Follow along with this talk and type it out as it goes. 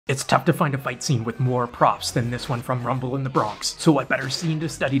It's tough to find a fight scene with more props than this one from Rumble in the Bronx. So what better scene to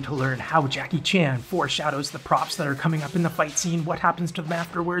study to learn how Jackie Chan foreshadows the props that are coming up in the fight scene, what happens to them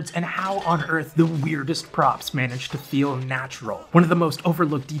afterwards, and how on earth the weirdest props manage to feel natural. One of the most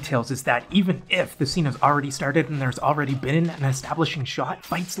overlooked details is that even if the scene has already started and there's already been an establishing shot,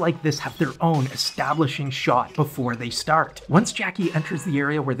 fights like this have their own establishing shot before they start. Once Jackie enters the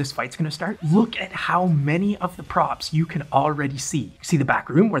area where this fight's gonna start, look at how many of the props you can already see. You see the back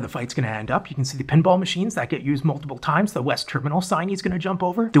room where the fight's gonna end up. You can see the pinball machines that get used multiple times, the West Terminal sign he's gonna jump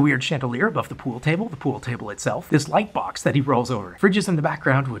over, the weird chandelier above the pool table itself, this light box that he rolls over, fridges in the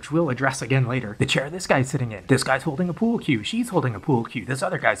background, which we'll address again later, the chair this guy's sitting in, this guy's holding a pool cue, she's holding a pool cue, this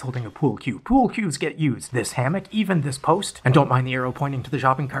other guy's holding a pool cues get used, this hammock, even this post, and don't mind the arrow pointing to the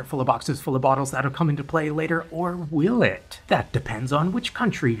shopping cart full of boxes full of bottles that'll come into play later, or will it? That depends on which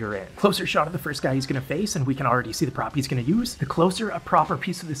country you're in. Closer shot of the first guy he's gonna face, and we can already see the prop he's gonna use. The closer a proper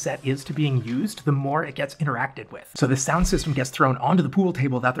piece of the set is to being used, the more it gets interacted with. So the sound system gets thrown onto the pool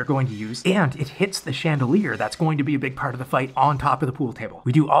table that they're going to use, and it hits the chandelier that's going to be a big part of the fight on top of the pool table.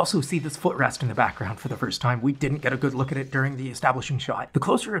 We do also see this footrest in the background for the first time. We didn't get a good look at it during the establishing shot. The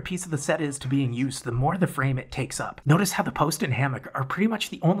closer a piece of the set is to being used, the more the frame it takes up. Notice how the post and hammock are pretty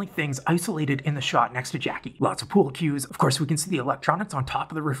much the only things isolated in the shot next to Jackie. Lots of pool cues. Of course, we can see the electronics on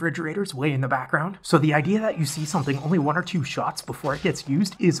top of the refrigerators way in the background. So the idea that you see something only 1 or 2 shots before it gets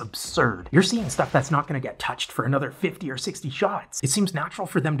used is absurd. You're seeing stuff that's not going to get touched for another 50 or 60 shots. It seems natural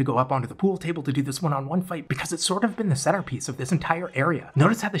for them to go up onto the pool table to do this one-on-one fight because it's sort of been the centerpiece of this entire area.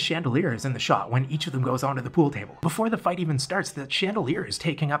 Notice how the chandelier is in the shot when each of them goes onto the pool table. Before the fight even starts, the chandelier is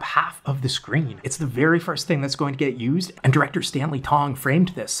taking up half of the screen. It's the very first thing that's going to get used, and director Stanley Tong framed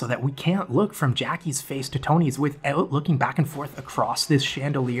this so that we can't look from Jackie's face to Tony's without looking back and forth across this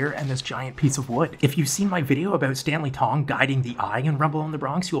chandelier and this giant piece of wood. If you've seen my video about Stanley Tong guiding the eye in Rumble in the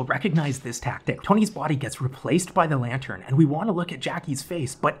Bronx, you'll recognize this tactic. Tony's body gets replaced by the lantern, and we want to look at Jackie's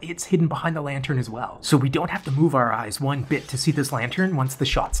face, but it's hidden behind the lantern as well. So we don't have to move our eyes one bit to see this lantern once the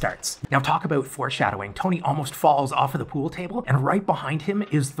shot starts. Now talk about foreshadowing. Tony almost falls off of the pool table, and right behind him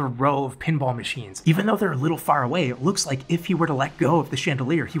is the row of pinball machines. Even though they're a little far away, it looks like if he were to let go of the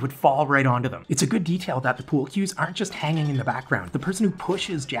chandelier, he would fall right onto them. It's a good detail that the pool cues aren't just hanging in the background. The person who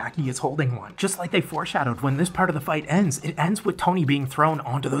pushes Jackie is holding one. Just like they foreshadowed, when this part of the fight ends, it ends with Tony being thrown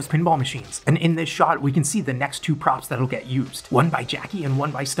onto those pinball machines. And in this shot, we can see the next 2 props that'll get used. One by Jackie and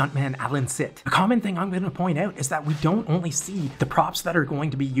one by stuntman Alan Sitt. A common thing I'm going to point out is that we don't only see the props that are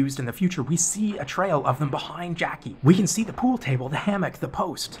going to be used in the future, we see a trail of them behind Jackie. We can see the pool table, the hammock, the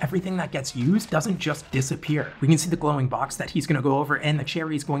post. Everything that gets used doesn't just disappear. We can see the glowing box that he's going to go over and the chair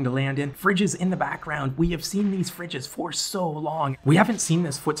he's going to land in. Fridges in the background. We have seen these fridges for so long. We haven't seen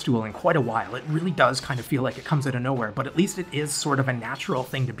this footstool in quite a while. It really does kind of feel like it comes out of nowhere, but at least it is sort of a natural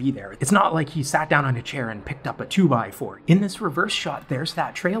thing to be there. It's not like he sat down on a chair and picked up a 2x4. In this reverse shot, there's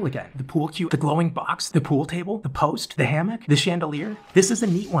that trail again. The pool cue, the glowing box, the pool table, the post, the hammock, the chandelier. This is a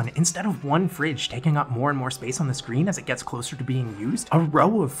neat one. Instead of one fridge taking up more and more space on the screen as it gets closer to being used, a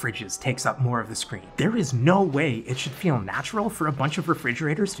row of fridges takes up more of the screen. There is no way it should feel natural for a bunch of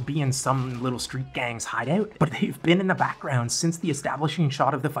refrigerators to be in some little street gang's hideout, but they've been in the background since the establishing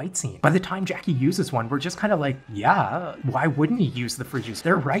shot of the fight scene. By the time Jackie uses one, we're just kind of like, yeah, why wouldn't he use the fridges?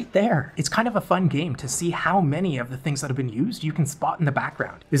 They're right there. It's kind of a fun game to see how many of the things that have been used you can spot in the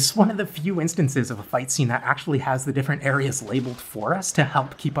background. This is one of the few instances of a fight scene that actually has the different areas labeled for us to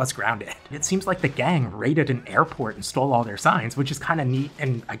help keep us grounded. It seems like the gang raided an airport and stole all their signs, which is kind of neat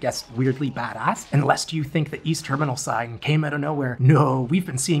and I guess weirdly badass. Unless you think the East Terminal sign came out of nowhere. No, we've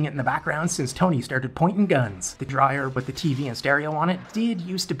been seeing it in the background since Tony started pointing guns. The dryer with the TV and stereo on it did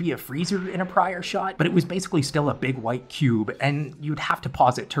used to be a freezer in a prior shot, but it was basically still a big white cube, and you'd have to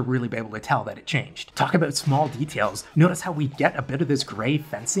pause it to really be able to tell that it changed. Talk about small details. Notice how we get a bit of this gray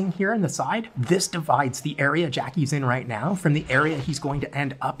fencing here on the side? This divides the area Jackie's in right now from the area he's going to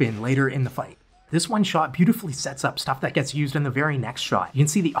end up in later in the fight. This one shot beautifully sets up stuff that gets used in the very next shot. You can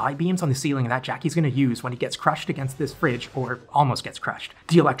see the I-beams on the ceiling that Jackie's going to use when he gets crushed against this fridge, or almost gets crushed.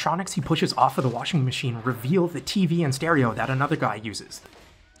 The electronics he pushes off of the washing machine reveal the TV and stereo that another guy uses.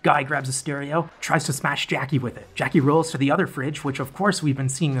 Guy grabs a stereo, tries to smash Jackie with it. Jackie rolls to the other fridge, which of course we've been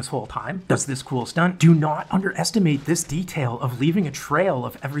seeing this whole time, does this cool stunt. Do not underestimate this detail of leaving a trail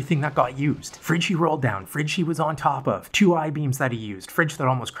of everything that got used. Fridge he rolled down, fridge he was on top of, 2 I-beams that he used, fridge that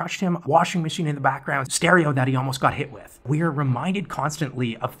almost crushed him, washing machine in the background, stereo that he almost got hit with. We are reminded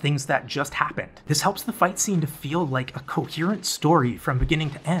constantly of things that just happened. This helps the fight scene to feel like a coherent story from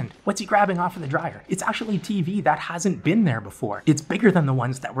beginning to end. What's he grabbing off of the dryer? It's actually TV that hasn't been there before. It's bigger than the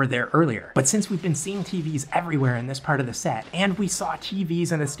ones that that were there earlier. But since we've been seeing TVs everywhere in this part of the set, and we saw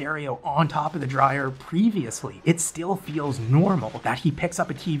TVs and a stereo on top of the dryer previously, it still feels normal that he picks up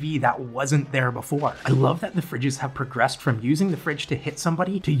a TV that wasn't there before. I love that the fridges have progressed from using the fridge to hit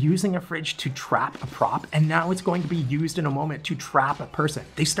somebody to using a fridge to trap a prop, and now it's going to be used in a moment to trap a person.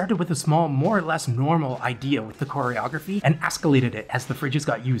 They started with a small, more or less normal idea with the choreography and escalated it as the fridges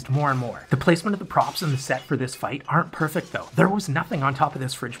got used more and more. The placement of the props in the set for this fight aren't perfect though. There was nothing on top of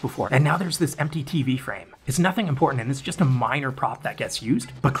this fridge before, and now there's this empty TV frame. It's nothing important and it's just a minor prop that gets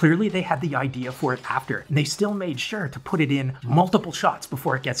used, but clearly they had the idea for it after, and they still made sure to put it in multiple shots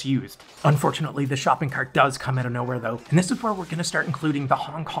before it gets used. Unfortunately, the shopping cart does come out of nowhere though, and this is where we're going to start including the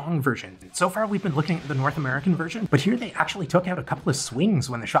Hong Kong version. So far we've been looking at the North American version, but here they actually took out a couple of swings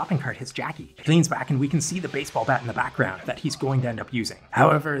when the shopping cart hits Jackie. He leans back and we can see the baseball bat in the background that he's going to end up using.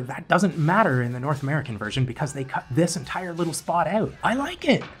 However, that doesn't matter in the North American version because they cut this entire little spot out. I like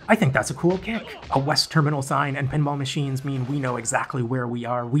it. I think that's a cool kick. A West Terminal sign and pinball machines mean we know exactly where we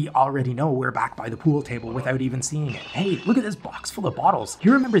are. We already know we're back by the pool table without even seeing it. Hey, look at this box full of bottles.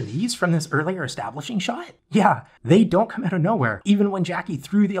 You remember these from this earlier establishing shot? Yeah, they don't come out of nowhere. Even when Jackie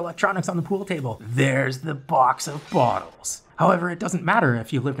threw the electronics on the pool table, there's the box of bottles. However, it doesn't matter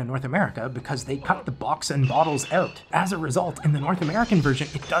if you lived in North America because they cut the box and bottles out. As a result, in the North American version,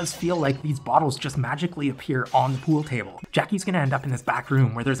 it does feel like these bottles just magically appear on the pool table. Jackie's gonna end up in this back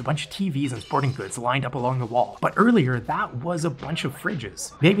room where there's a bunch of TVs and sporting goods lined up along the wall. But earlier, that was a bunch of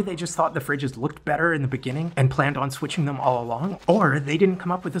fridges. Maybe they just thought the fridges looked better in the beginning and planned on switching them all along, or they didn't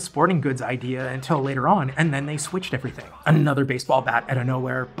come up with the sporting goods idea until later on and then they switched everything. Another baseball bat out of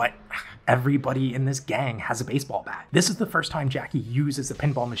nowhere, but everybody in this gang has a baseball bat. This is the first time Jackie uses a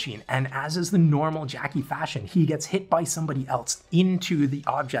pinball machine, and as is the normal Jackie fashion, he gets hit by somebody else into the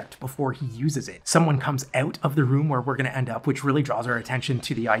object before he uses it. Someone comes out of the room where we're going to end up, which really draws our attention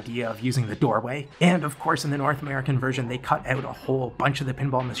to the idea of using the doorway. And of course, in the North American version, they cut out a whole bunch of the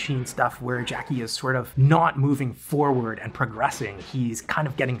pinball machine stuff where Jackie is sort of not moving forward and progressing. He's kind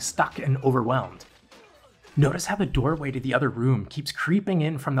of getting stuck and overwhelmed. Notice how the doorway to the other room keeps creeping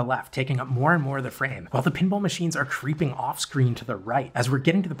in from the left, taking up more and more of the frame, while the pinball machines are creeping off screen to the right, as we're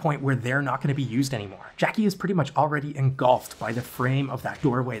getting to the point where they're not going to be used anymore. Jackie is pretty much already engulfed by the frame of that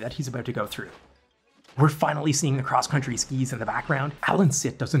doorway that he's about to go through. We're finally seeing the cross-country skis in the background. Alan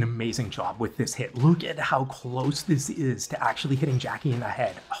Sitt does an amazing job with this hit. Look at how close this is to actually hitting Jackie in the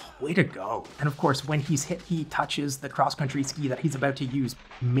head. Oh, way to go. And of course, when he's hit, he touches the cross-country ski that he's about to use,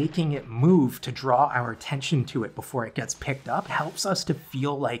 making it move to draw our attention to it before it gets picked up. It helps us to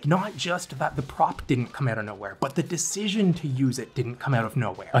feel like not just that the prop didn't come out of nowhere, but the decision to use it didn't come out of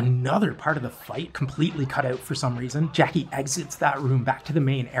nowhere. Another part of the fight completely cut out for some reason. Jackie exits that room back to the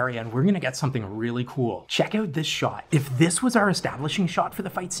main area, and we're gonna get something really cool. Check out this shot. If this was our establishing shot for the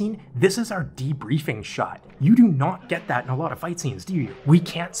fight scene, this is our debriefing shot. You do not get that in a lot of fight scenes, do you? We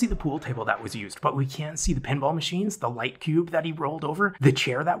can't see the pool table that was used, but we can see the pinball machines, the light cube that he rolled over, the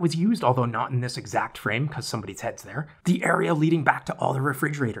chair that was used, although not in this exact frame because somebody's head's there, the area leading back to all the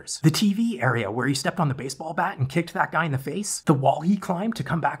refrigerators, the TV area where he stepped on the baseball bat and kicked that guy in the face, the wall he climbed to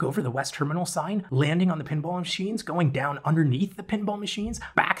come back over the West Terminal sign, landing on the pinball machines, going down underneath the pinball machines,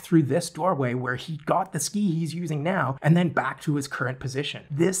 back through this doorway where he got the ski he's using now, and then back to his current position.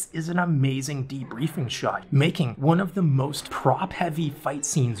 This is an amazing debriefing shot, making one of the most prop-heavy fight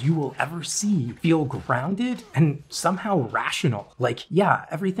scenes you will ever see feel grounded and somehow rational. Like, yeah,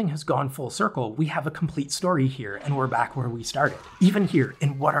 everything has gone full circle. We have a complete story here, and we're back where we started. Even here,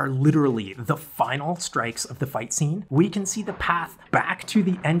 in what are literally the final strikes of the fight scene, we can see the path back to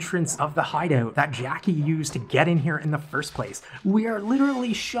the entrance of the hideout that Jackie used to get in here in the first place. We are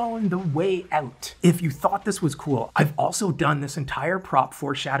literally shown the way out. If you thought this was cool, I've also done this entire prop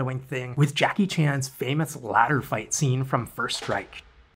foreshadowing thing with Jackie Chan's famous ladder fight scene from First Strike.